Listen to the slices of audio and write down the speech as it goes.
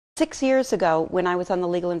6 years ago, when I was on the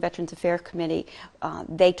Legal and Veterans Affairs Committee,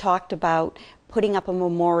 they talked about putting up a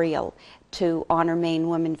memorial to honor Maine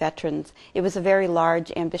women veterans. It was a very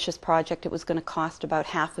large, ambitious project. It was going to cost about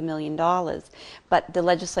 $500,000, but the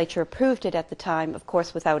legislature approved it at the time, of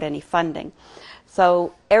course, without any funding.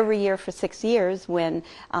 So every year for 6 years, when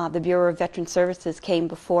the Bureau of Veteran Services came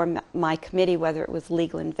before my committee, whether it was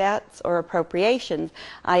Legal and Vets or Appropriations,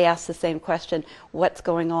 I asked the same question: what's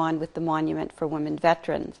going on with the Monument for Women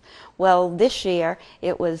Veterans? Well, this year,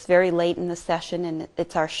 it was very late in the session, and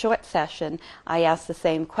it's our short session. I asked the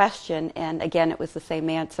same question, and again, it was the same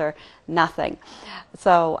answer: nothing.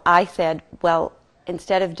 So I said, well,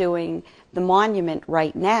 instead of doing the monument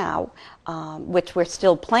right now, which we're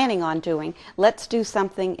still planning on doing, let's do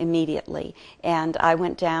something immediately. And I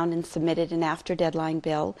went down and submitted an after-deadline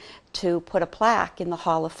bill to put a plaque in the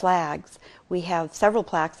Hall of Flags. We have several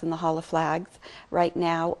plaques in the Hall of Flags right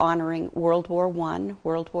now honoring World War I,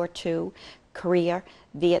 World War II, Korea,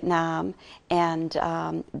 Vietnam, and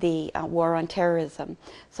the war on terrorism.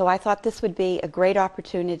 So I thought this would be a great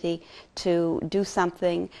opportunity to do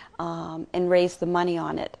something and raise the money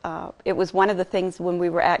on it. It was one of the things when we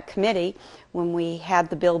were at committee, when we had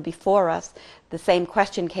the bill before us, the same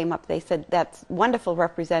question came up. They said, "That's wonderful,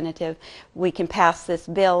 Representative. We can pass this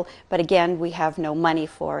bill, but again, we have no money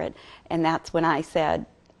for it." And that's when I said,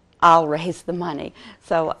 I'll raise the money.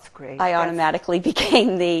 So I automatically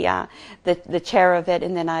became the chair of it,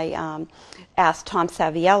 and then I asked Tom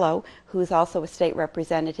Saviello, who's also a state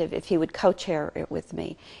representative, if he would co-chair it with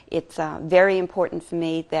me. It's very important for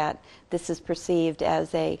me that this is perceived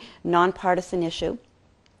as a nonpartisan issue.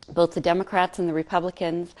 Both the Democrats and the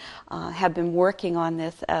Republicans have been working on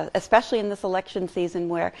this, especially in this election season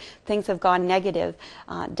where things have gone negative.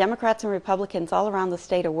 Democrats and Republicans all around the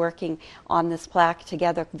state are working on this plaque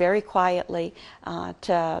together very quietly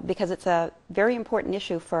because it's a very important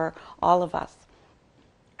issue for all of us.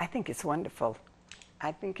 I think it's wonderful.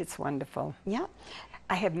 I think it's wonderful. Yeah.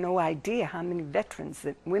 I have no idea how many veterans,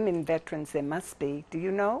 women veterans there must be. Do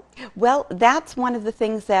you know? Well, that's one of the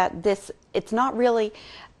things that it's not really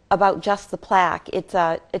about just the plaque. It's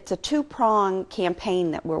a two-prong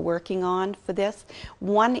campaign that we're working on for this.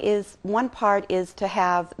 One part is to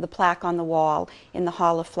have the plaque on the wall in the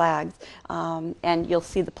Hall of Flags, and you'll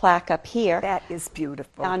see the plaque up here. That is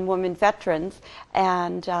beautiful. On women veterans,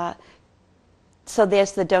 and so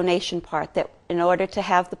there's the donation part, that in order to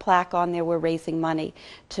have the plaque on there, we're raising money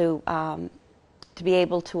to be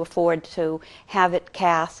able to afford to have it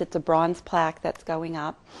cast. It's a bronze plaque that's going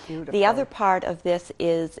up. Beautiful. The other part of this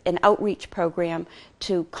is an outreach program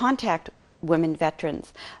to contact women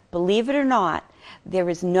veterans. Believe it or not, there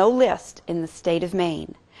is no list in the state of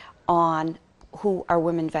Maine on who are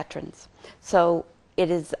women veterans. So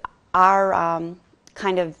it is our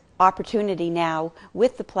kind of opportunity now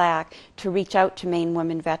with the plaque to reach out to Maine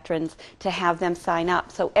women veterans to have them sign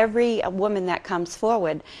up. So every woman that comes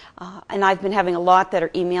forward, and I've been having a lot that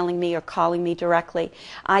are emailing me or calling me directly,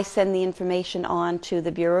 I send the information on to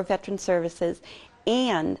the Bureau of Veteran Services,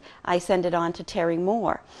 and I send it on to Terry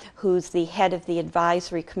Moore, who's the head of the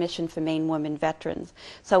Advisory Commission for Maine Women Veterans.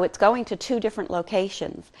 So it's going to 2 different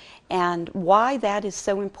locations. And why that is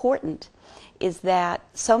so important is that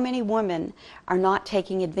so many women are not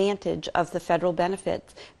taking advantage of the federal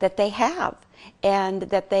benefits that they have and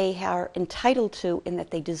that they are entitled to and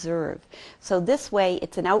that they deserve. So this way,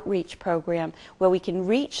 it's an outreach program where we can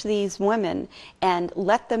reach these women and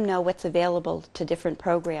let them know what's available to different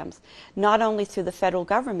programs, not only through the federal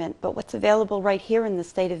government, but what's available right here in the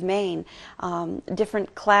state of Maine,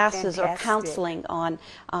 different classes or counseling on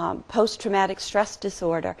post-traumatic stress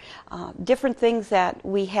disorder, different things that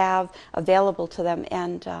we have available to them.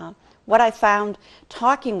 And what I found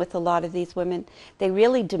talking with a lot of these women, they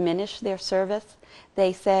really diminish their service.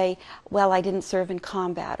 They say, well, I didn't serve in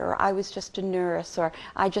combat, or I was just a nurse, or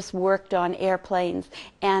I just worked on airplanes.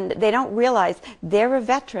 And they don't realize they're a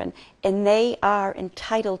veteran and they are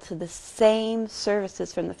entitled to the same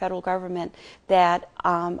services from the federal government that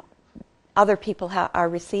other people are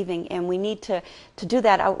receiving, and we need to do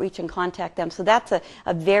that outreach and contact them. So that's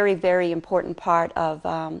a very, very important part of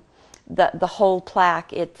the whole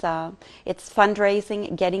plaque. It's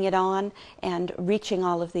fundraising, getting it on, and reaching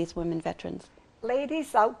all of these women veterans.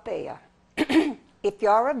 Ladies out there, if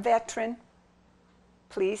you're a veteran,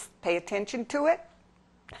 please pay attention to it.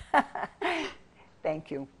 Thank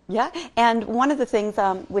you. Yeah, and one of the things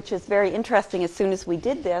which is very interesting, as soon as we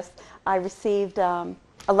did this, I received a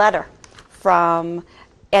letter from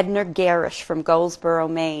Edna Garish from Goldsboro,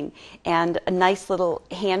 Maine, and a nice little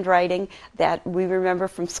handwriting that we remember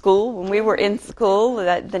from school when we were in school,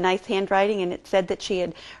 the nice handwriting, and it said that she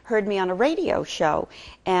had heard me on a radio show,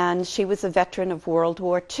 and she was a veteran of World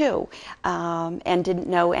War II, and didn't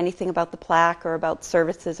know anything about the plaque or about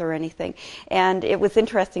services or anything. And it was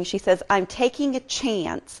interesting. She says, "I'm taking a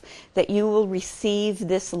chance that you will receive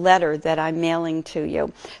this letter that I'm mailing to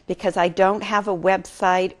you, because I don't have a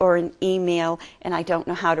website or an email, and I don't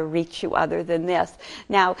know how to reach you other than this."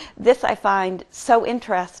 Now, this I find so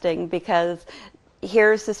interesting, because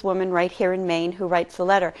here's this woman right here in Maine who writes a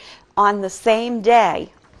letter. On the same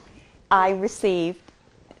day, I received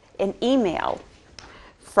an email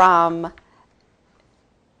from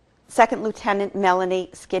Second Lieutenant Melanie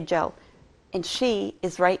Skidgel, and she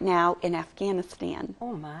is right now in Afghanistan.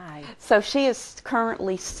 Oh my. So she is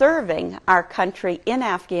currently serving our country in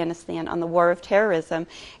Afghanistan on the war of terrorism,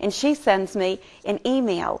 and she sends me an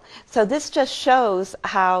email. So this just shows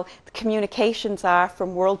how the communications are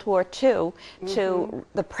from World War II to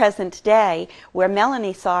the present day, where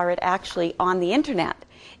Melanie saw it actually on the internet.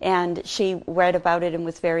 And she read about it and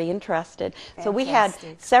was very interested. Fantastic. So we had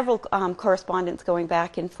several correspondence going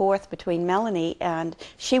back and forth between Melanie, and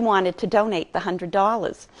she wanted to donate the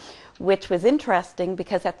 $100, which was interesting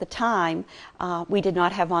because at the time we did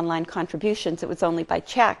not have online contributions. It was only by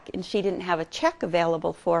check, and she didn't have a check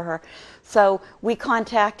available for her. So we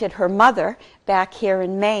contacted her mother back here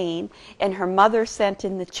in Maine, and her mother sent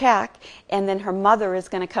in the check, and then her mother is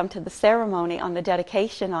going to come to the ceremony on the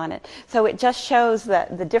dedication on it. So it just shows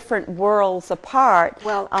that the different worlds apart,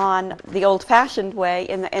 Well, on the old-fashioned way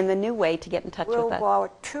and the new way to get in touch with us. World War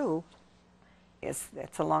II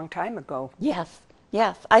that's a long time ago. Yes,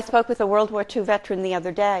 yes. I spoke with a World War II veteran the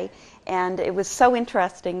other day, and it was so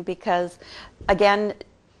interesting because, again,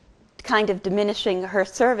 kind of diminishing her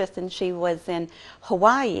service, and she was in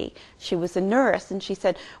Hawaii. She was a nurse, and she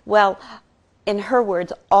said, well, in her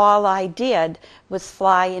words, all I did was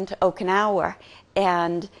fly into Okinawa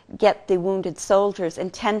and get the wounded soldiers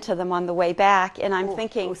and tend to them on the way back. And I'm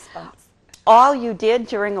thinking, Goosebumps. all you did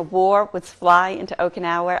during a war was fly into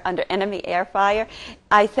Okinawa under enemy air fire.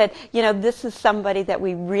 I said, you know, this is somebody that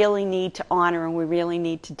we really need to honor, and we really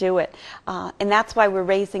need to do it. And that's why we're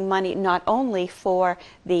raising money not only for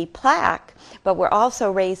the plaque, but we're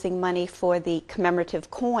also raising money for the commemorative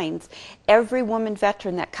coins. Every woman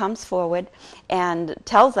veteran that comes forward and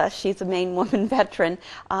tells us she's a Maine woman veteran,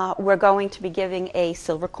 we're going to be giving a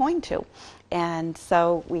silver coin to. And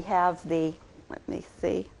so we have the, let me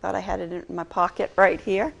see, thought I had it in my pocket right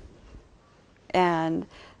here. And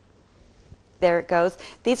there it goes.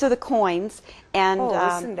 These are the coins. And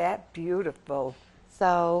Isn't that beautiful?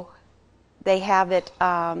 so they have it.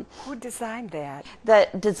 Who designed that? The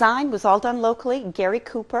design was all done locally. Gary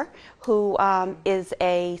Cooper, who is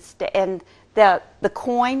and the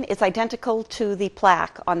coin is identical to the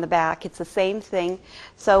plaque on the back. It's the same thing.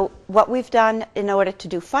 So what we've done in order to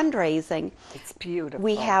do fundraising, It's beautiful.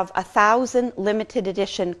 we have 1,000 limited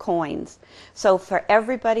edition coins. So for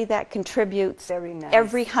everybody that contributes Very nice.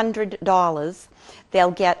 every $100,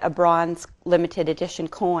 they'll get a bronze limited edition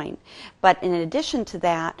coin. But in addition to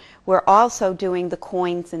that, we're also doing the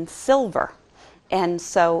coins in silver. And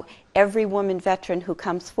so every woman veteran who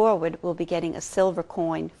comes forward will be getting a silver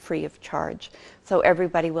coin free of charge. So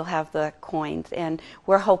everybody will have the coins. And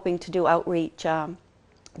we're hoping to do outreach.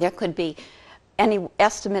 There could be, any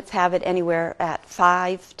estimates have it anywhere at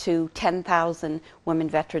 5,000 to 10,000 women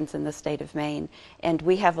veterans in the state of Maine. And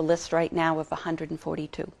we have a list right now of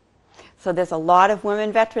 142. So there's a lot of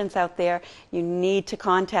women veterans out there. You need to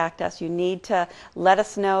contact us. You need to let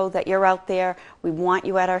us know that you're out there. We want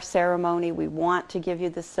you at our ceremony. We want to give you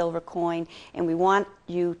the silver coin, and we want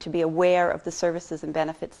you to be aware of the services and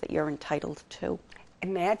benefits that you're entitled to.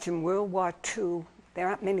 Imagine World War II. There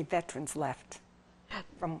aren't many veterans left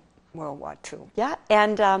from World War II. Yeah,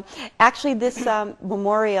 and actually this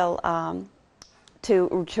memorial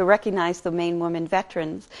to recognize the Maine women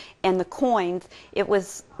veterans and the coins, it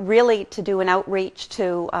was really to do an outreach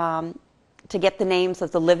to get the names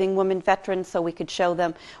of the living women veterans so we could show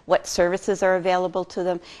them what services are available to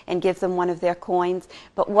them and give them one of their coins.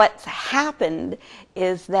 But what's happened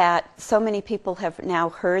is that so many people have now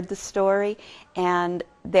heard the story, and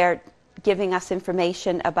they're giving us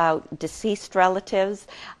information about deceased relatives.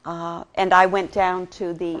 And I went down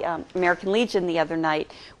to the American Legion the other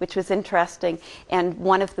night, which was interesting. And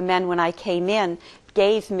one of the men, when I came in,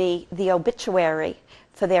 gave me the obituary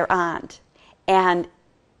for their aunt. And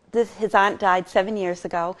his aunt died 7 years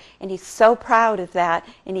ago, and he's so proud of that,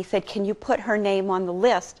 and he said, can you put her name on the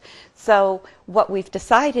list? So what we've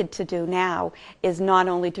decided to do now is not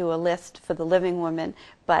only do a list for the living women,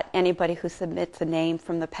 but anybody who submits a name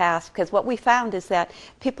from the past, because what we found is that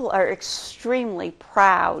people are extremely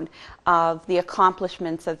proud of the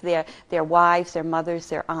accomplishments of their wives, their mothers,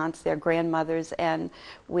 their aunts, their grandmothers, and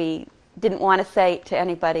we didn't want to say to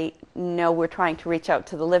anybody, no, we're trying to reach out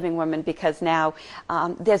to the living women, because now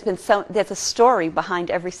there's a story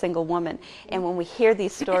behind every single woman, and when we hear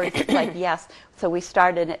these stories, it's like, yes. So we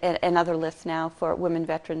started another list now for women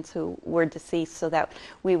veterans who were deceased, so that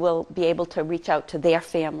we will be able to reach out to their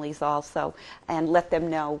families also and let them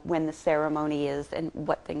know when the ceremony is and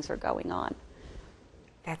what things are going on.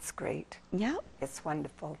 That's great. Yeah. It's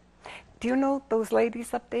wonderful. Do you know those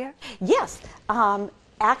ladies up there? Yes.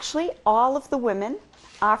 Actually, all of the women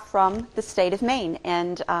are from the state of Maine,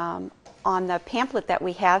 and on the pamphlet that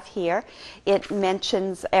we have here, it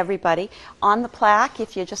mentions everybody. On the plaque,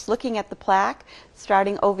 if you're just looking at the plaque,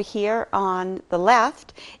 starting over here on the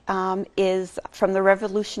left, is from the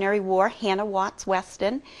Revolutionary War, Hannah Watts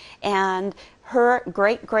Weston, and her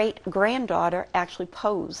great-great-granddaughter actually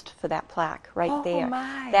posed for that plaque right there.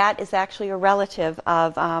 My. That is actually a relative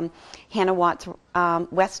of Hannah Watts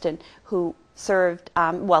Weston, who served,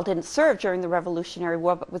 well, didn't serve during the Revolutionary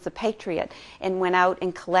War, but was a patriot and went out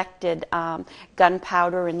and collected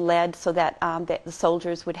gunpowder and lead so that, the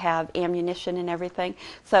soldiers would have ammunition and everything.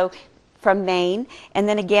 So from Maine. And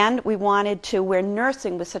then again, we wanted to, where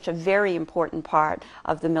nursing was such a very important part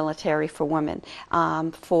of the military for women,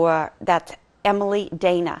 that's Emily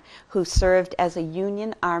Dana, who served as a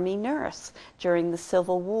Union Army nurse during the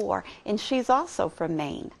Civil War, and she's also from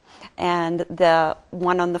Maine. And the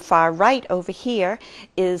one on the far right over here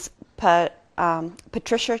is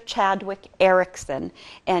Patricia Chadwick Erickson,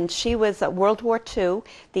 and she was a World War II,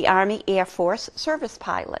 the Army Air Force service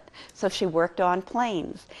pilot, so she worked on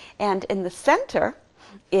planes. And in the center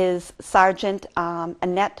is Sergeant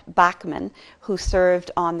Annette Bachman, who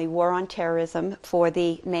served on the War on Terrorism for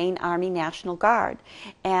the Maine Army National Guard.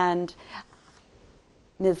 And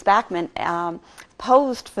Ms. Bachman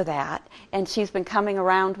posed for that, and she's been coming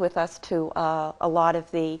around with us to a lot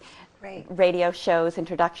of the radio shows,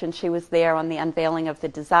 introductions. She was there on the unveiling of the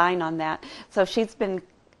design on that. So she's been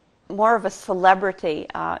more of a celebrity.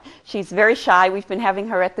 She's very shy. We've been having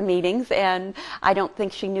her at the meetings, and I don't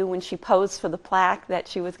think she knew when she posed for the plaque that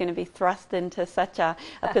she was going to be thrust into such a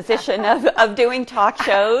position of doing talk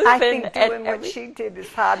shows. I think doing what she did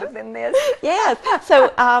is harder than this. Yes.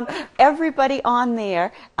 So everybody on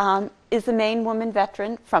there is a Maine woman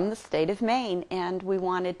veteran from the state of Maine, and we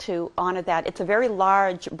wanted to honor that. It's a very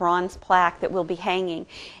large bronze plaque that will be hanging,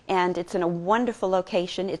 and it's in a wonderful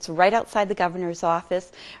location. It's right outside the governor's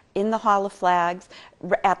office, in the Hall of Flags,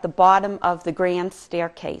 at the bottom of the grand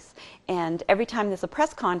staircase. And every time there's a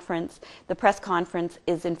press conference, the press conference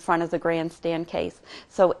is in front of the grandstand case.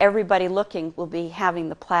 So everybody looking will be having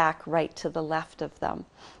the plaque right to the left of them.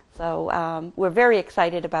 So we're very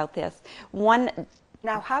excited about this.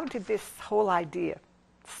 Now, how did this whole idea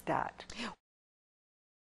start?